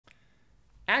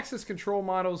Access control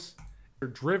models are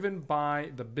driven by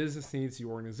the business needs of the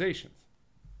organizations.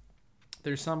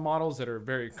 There's some models that are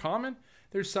very common.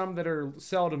 There's some that are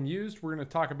seldom used. We're going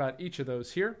to talk about each of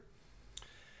those here.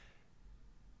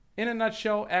 In a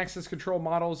nutshell, access control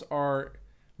models are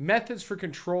methods for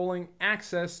controlling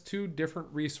access to different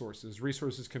resources.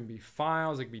 Resources can be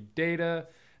files, they can be data,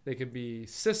 they can be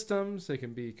systems, they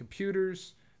can be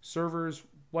computers, servers,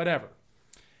 whatever.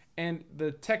 And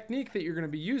the technique that you're going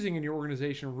to be using in your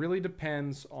organization really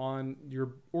depends on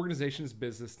your organization's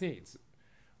business needs.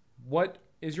 What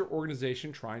is your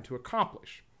organization trying to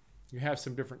accomplish? You have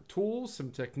some different tools,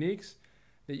 some techniques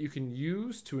that you can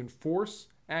use to enforce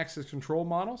access control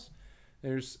models.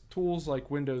 There's tools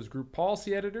like Windows Group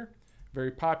Policy Editor,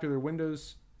 very popular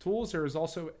Windows tools. There is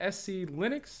also SC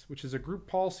Linux, which is a group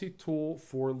policy tool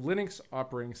for Linux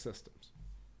operating systems.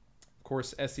 Of course,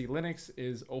 SC Linux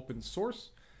is open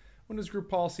source. Windows Group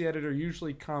Policy Editor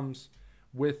usually comes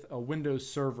with a Windows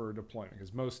Server deployment,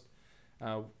 because most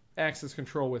access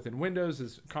control within Windows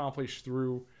is accomplished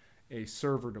through a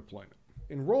server deployment.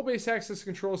 In role-based access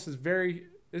control, this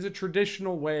is a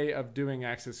traditional way of doing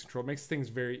access control. It makes things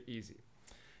very easy.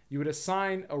 You would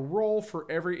assign a role for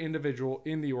every individual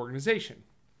in the organization.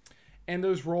 And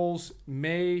those roles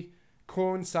may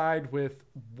coincide with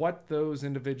what those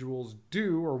individuals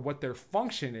do or what their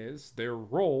function is, their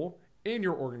role in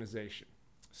your organization.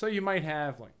 So you might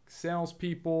have like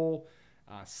salespeople,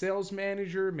 sales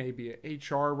manager, maybe an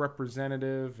HR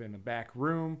representative in the back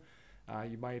room.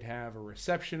 You might have a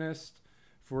receptionist,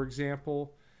 for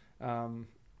example. And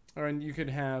you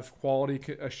could have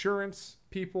quality assurance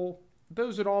people.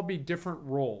 Those would all be different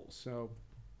roles. So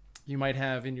you might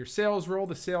have in your sales role,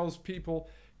 the sales people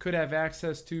could have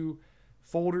access to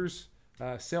folders,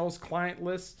 sales client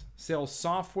list, sales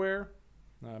software,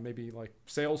 maybe like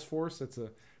Salesforce. That's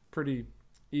a pretty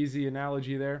easy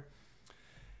analogy there.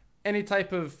 Any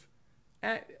type of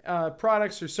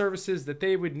products or services that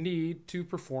they would need to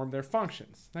perform their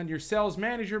functions. And your sales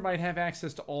manager might have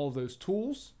access to all of those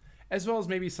tools, as well as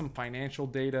maybe some financial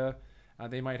data.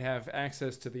 They might have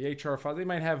access to the HR file. They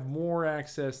might have more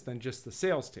access than just the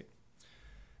sales team.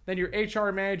 Then your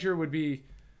HR manager would be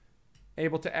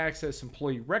able to access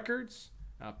employee records,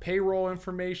 payroll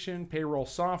information, payroll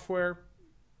software.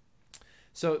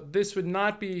 So this would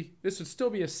still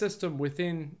be a system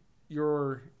within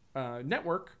your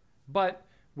network, but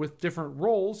with different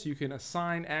roles, you can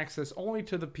assign access only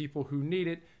to the people who need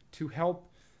it to help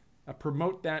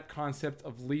promote that concept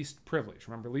of least privilege.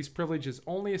 Remember, least privilege is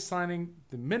only assigning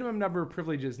the minimum number of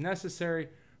privileges necessary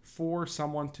for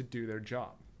someone to do their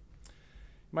job.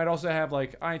 You might also have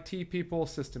like IT people,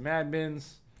 system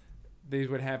admins. These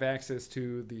would have access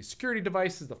to the security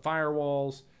devices, the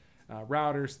firewalls,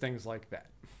 routers, things like that.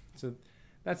 So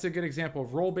that's a good example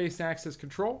of role-based access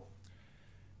control.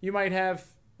 You might have,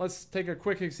 let's take a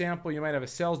quick example. You might have a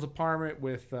sales department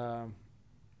with some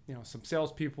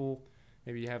salespeople.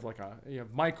 Maybe you have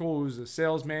Michael, who's a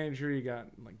sales manager. You got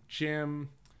like Jim,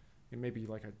 and maybe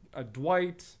like a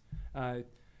Dwight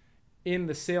in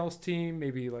the sales team,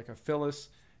 maybe like a Phyllis.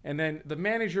 And then the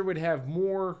manager would have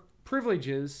more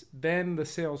privileges than the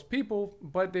salespeople,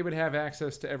 but they would have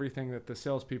access to everything that the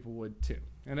salespeople would too.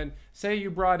 And then say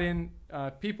you brought in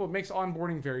people, it makes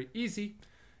onboarding very easy.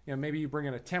 Maybe you bring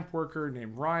in a temp worker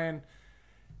named Ryan.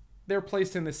 They're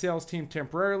placed in the sales team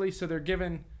temporarily, so they're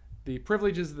given the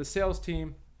privileges of the sales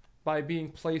team by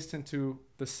being placed into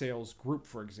the sales group,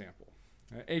 for example.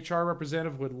 An HR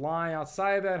representative would lie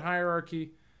outside of that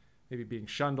hierarchy, maybe being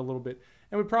shunned a little bit,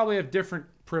 and would probably have different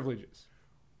privileges.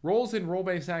 Roles in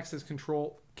role-based access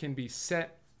control can be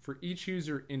set for each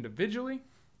user individually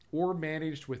or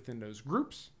managed within those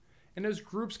groups. And those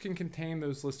groups can contain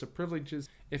those lists of privileges.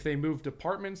 If they move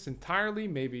departments entirely,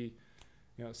 maybe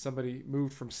somebody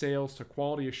moved from sales to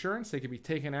quality assurance, they could be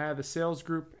taken out of the sales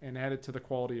group and added to the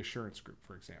quality assurance group,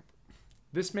 for example.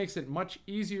 This makes it much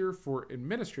easier for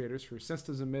administrators, for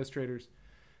systems administrators,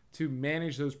 to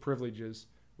manage those privileges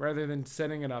rather than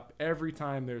setting it up every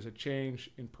time there's a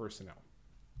change in personnel.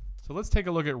 So let's take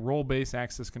a look at role-based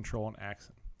access control in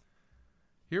Axon.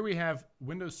 Here we have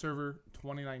Windows Server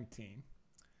 2019,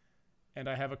 and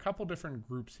I have a couple different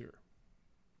groups here.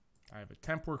 I have a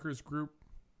temp workers group,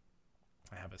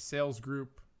 I have a sales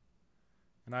group,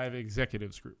 and I have an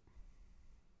executives group.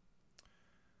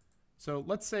 So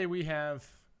let's say we have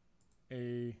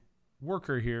a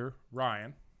worker here,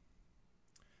 Ryan.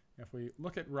 If we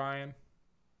look at Ryan,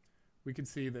 we can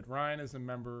see that Ryan is a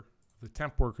member of the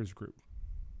temp workers group.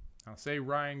 Now say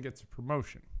Ryan gets a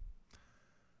promotion.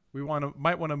 We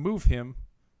might want to move him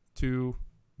to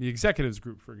the executives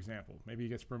group, for example. Maybe he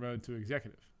gets promoted to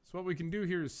executive. So what we can do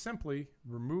here is simply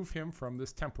remove him from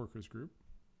this temp workers group.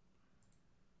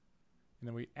 And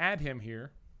then we add him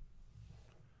here.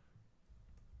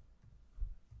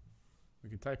 We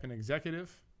can type in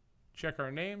executive, check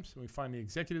our names, and we find the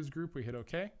executives group. We hit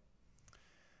OK.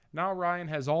 Now Ryan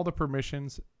has all the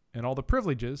permissions and all the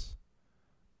privileges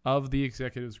of the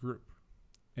executives group.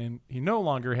 And he no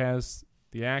longer has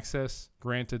the access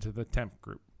granted to the temp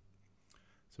group.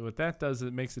 So what that does is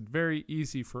it makes it very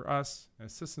easy for us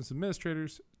as systems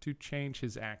administrators to change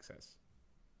his access.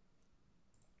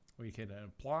 We can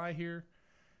apply here,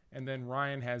 and then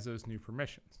Ryan has those new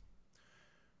permissions.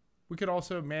 We could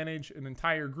also manage an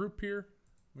entire group here.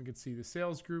 We could see the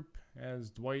sales group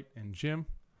as Dwight and Jim.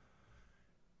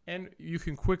 And you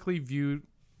can quickly view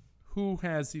who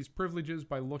has these privileges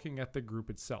by looking at the group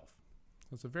itself.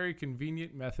 So it's a very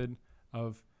convenient method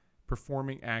of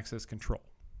performing access control.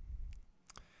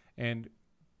 And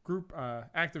group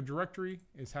Active Directory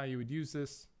is how you would use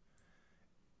this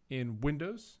in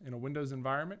Windows, in a Windows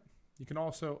environment. You can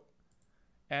also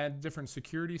add different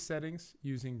security settings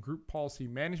using group policy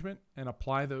management and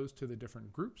apply those to the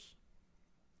different groups.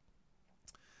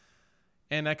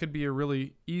 And that could be a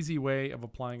really easy way of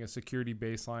applying a security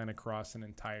baseline across an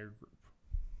entire group.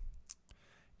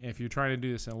 And if you're trying to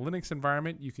do this in a Linux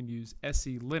environment, you can use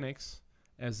SE Linux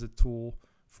as a tool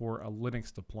for a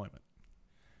Linux deployment.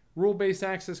 Rule-based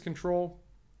access control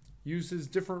uses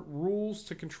different rules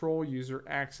to control user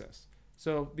access.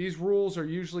 So these rules are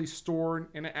usually stored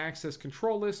in an access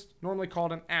control list, normally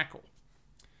called an ACL.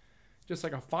 Just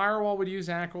like a firewall would use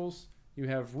ACLs, you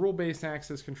have rule-based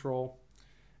access control,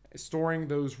 storing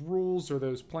those rules or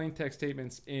those plain text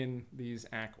statements in these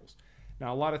ACLs.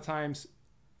 Now, a lot of times,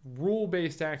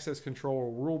 rule-based access control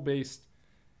or rule-based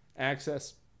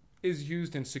access is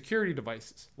used in security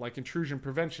devices, like intrusion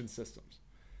prevention systems.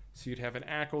 So you'd have an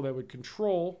ACL that would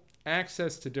control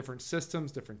access to different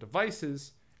systems, different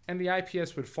devices, and the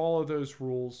IPS would follow those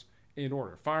rules in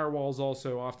order. Firewalls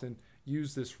also often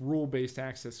use this rule-based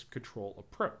access control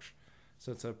approach.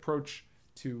 So it's an approach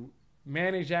to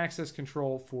manage access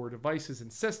control for devices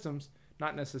and systems,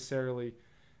 not necessarily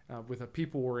with a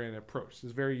people-oriented approach. This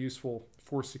is very useful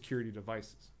for security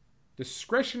devices.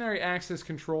 Discretionary access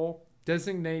control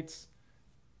designates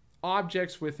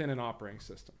objects within an operating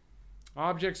system.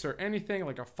 Objects are anything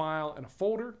like a file and a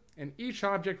folder, and each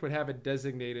object would have a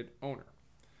designated owner.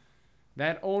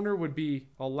 That owner would be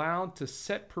allowed to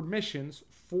set permissions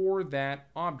for that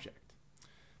object.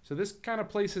 So this kind of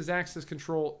places access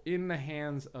control in the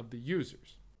hands of the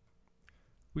users.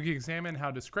 We can examine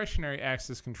how discretionary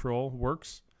access control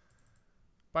works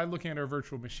by looking at our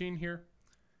virtual machine here.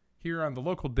 Here on the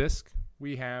local disk,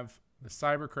 we have the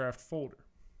Cyberkraft folder.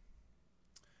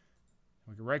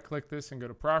 We can right-click this and go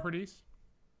to Properties.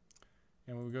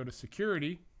 And when we go to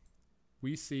Security,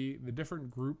 we see the different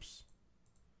groups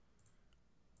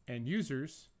and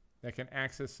users that can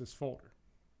access this folder.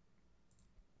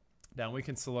 Now we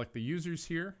can select the users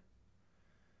here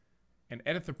and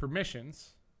edit the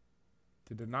permissions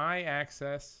to deny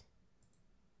access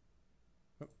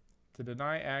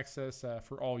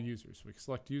for all users. We can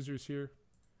select users here,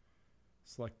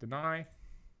 select deny,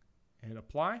 and hit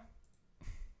apply.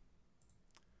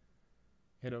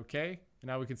 Hit OK, and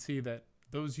now we can see that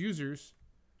those users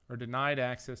are denied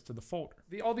access to the folder.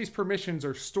 All these permissions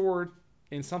are stored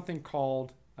in something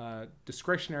called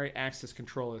discretionary access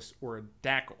control list, or a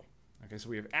DACL. Okay, so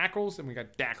we have ACLs and we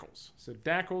got DACLs. So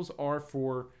DACLs are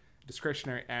for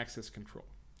discretionary access control.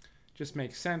 Just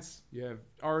makes sense. You have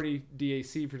already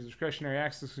DAC for discretionary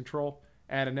access control,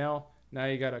 add an L. Now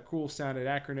you got a cool sounded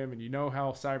acronym, and you know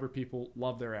how cyber people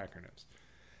love their acronyms.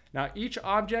 Now, each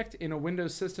object in a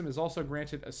Windows system is also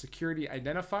granted a security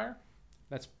identifier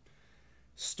that's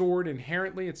stored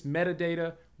inherently. It's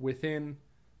metadata within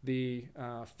the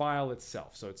file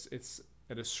itself. So it's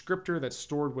a descriptor that's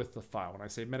stored with the file. When I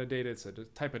say metadata, it's a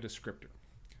type of descriptor.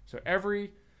 So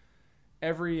every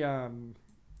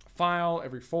file,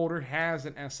 every folder has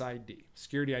an SID,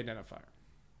 security identifier.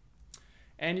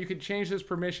 And you can change those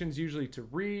permissions usually to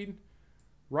read,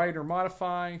 write or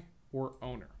modify, or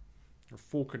owner, or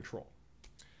full control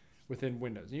within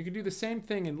Windows. And you can do the same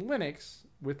thing in Linux.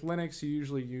 With Linux, you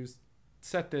usually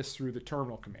set this through the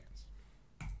terminal commands.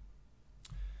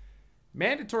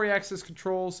 Mandatory access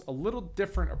controls, a little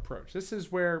different approach. This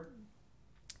is where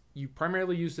you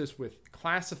primarily use this with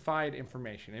classified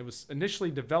information. It was initially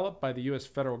developed by the US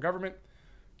federal government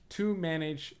to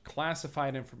manage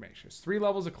classified information. There's 3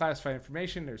 levels of classified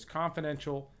information. There's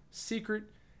confidential, secret,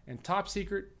 and top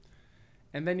secret.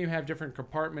 And then you have different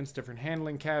compartments, different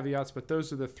handling caveats, but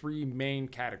those are the three main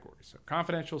categories. So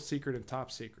confidential, secret, and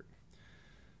top secret.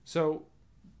 So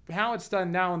how it's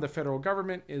done now in the federal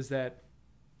government is that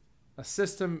a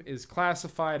system is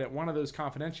classified at one of those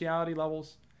confidentiality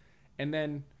levels, and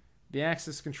then the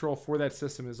access control for that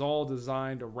system is all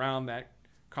designed around that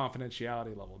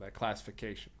confidentiality level, that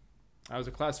classification. I was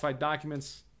a classified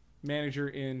documents manager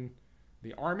in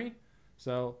the Army,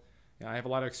 so I have a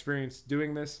lot of experience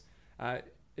doing this.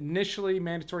 Initially,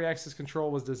 mandatory access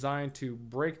control was designed to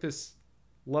break this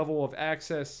level of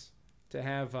access to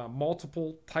have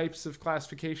multiple types of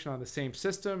classification on the same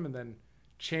system, and then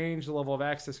change the level of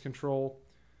access control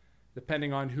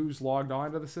depending on who's logged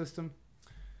on to the system.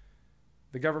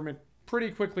 The government pretty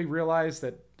quickly realized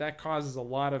that that causes a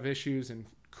lot of issues and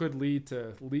could lead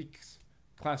to leaks,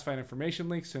 classified information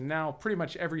leaks. So now pretty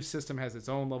much every system has its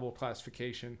own level of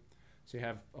classification. So you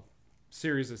have a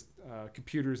series of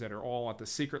computers that are all at the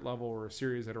secret level, or a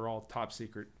series that are all top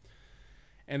secret.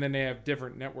 And then they have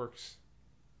different networks.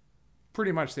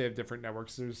 Pretty much they have different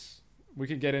networks. We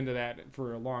could get into that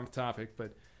for a long topic,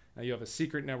 but you have a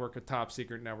secret network, a top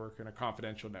secret network, and a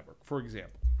confidential network, for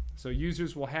example. So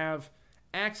users will have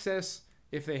access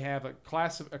if they have a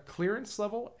clearance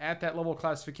level at that level of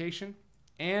classification,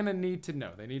 and a need to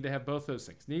know. They need to have both those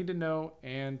things, need to know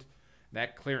and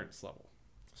that clearance level.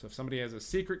 So if somebody has a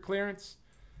secret clearance,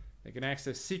 they can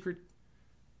access secret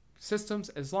systems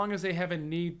as long as they have a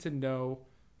need to know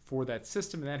for that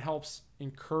system, and that helps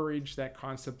encourage that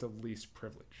concept of least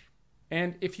privilege.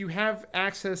 And if you have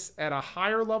access at a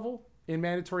higher level in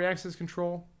mandatory access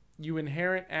control, you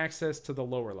inherit access to the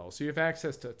lower level. So you have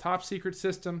access to a top secret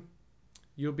system,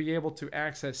 you'll be able to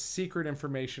access secret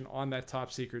information on that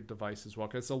top secret device as well,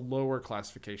 because it's a lower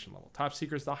classification level. Top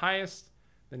secret is the highest,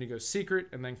 then you go secret,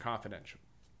 and then confidential.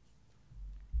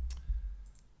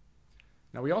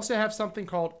 Now we also have something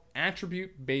called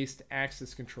attribute-based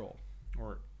access control,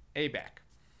 or ABAC.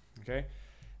 Okay,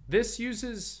 this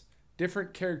uses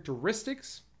different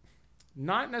characteristics,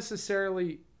 not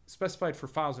necessarily specified for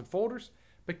files and folders,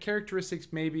 but characteristics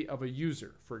maybe of a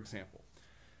user, for example.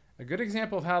 A good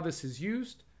example of how this is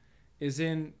used is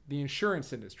in the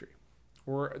insurance industry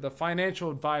or the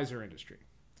financial advisor industry.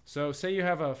 So say you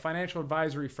have a financial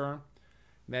advisory firm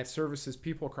that services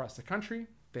people across the country.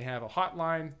 They have a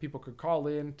hotline. People could call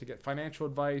in to get financial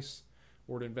advice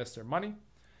or to invest their money.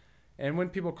 And when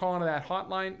people call into that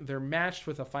hotline, they're matched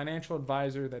with a financial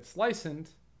advisor that's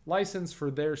licensed for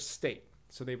their state.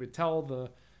 So they would tell the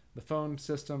phone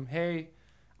system, hey,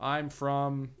 I'm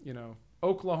from,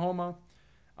 Oklahoma.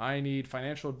 I need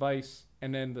financial advice.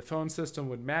 And then the phone system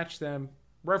would match them,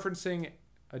 referencing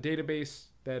a database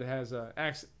that has a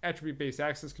attribute-based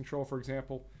access control, for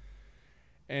example,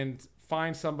 and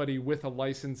find somebody with a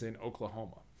license in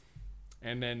Oklahoma,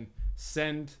 and then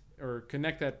send or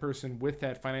connect that person with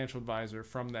that financial advisor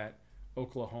from that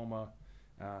Oklahoma,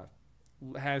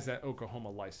 has that Oklahoma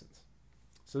license.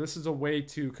 So this is a way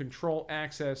to control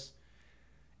access,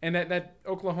 and that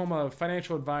Oklahoma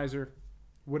financial advisor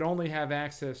would only have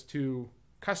access to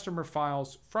customer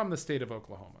files from the state of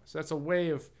Oklahoma. So that's a way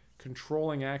of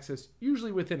controlling access,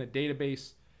 usually within a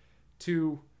database,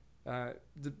 to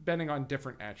depending on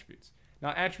different attributes.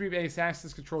 Now, attribute-based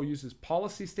access control uses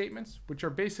policy statements, which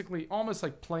are basically almost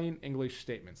like plain English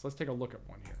statements. Let's take a look at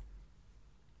one here.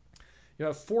 You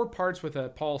have 4 parts with a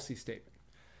policy statement.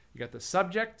 You got the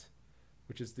subject,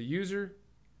 which is the user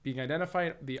being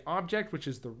identified, the object, which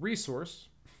is the resource,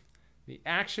 the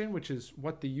action, which is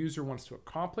what the user wants to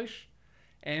accomplish,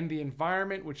 and the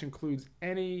environment, which includes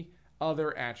any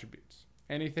other attributes,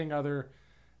 anything other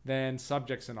than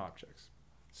subjects and objects.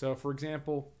 So for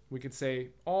example, we could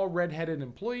say all red-headed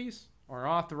employees are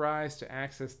authorized to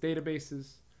access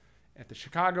databases at the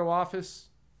Chicago office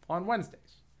on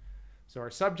Wednesdays. So our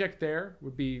subject there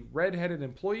would be red-headed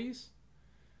employees.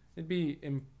 It'd be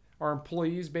our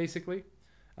employees, basically.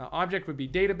 Object would be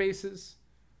databases.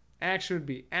 Action would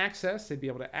be access. They'd be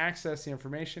able to access the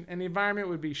information. And the environment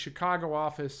would be Chicago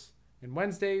office and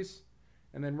Wednesdays.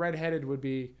 And then red-headed would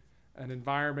be an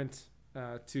environment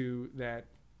to that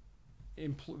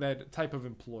type of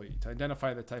employee, to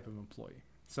identify the type of employee.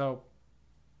 So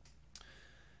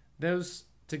those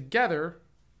together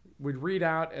would read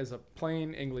out as a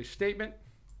plain English statement.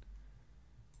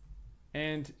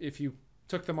 And if you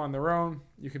took them on their own,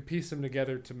 you could piece them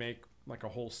together to make like a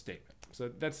whole statement.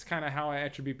 So that's kind of how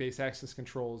attribute-based access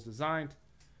control is designed,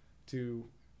 to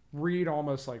read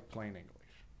almost like plain English.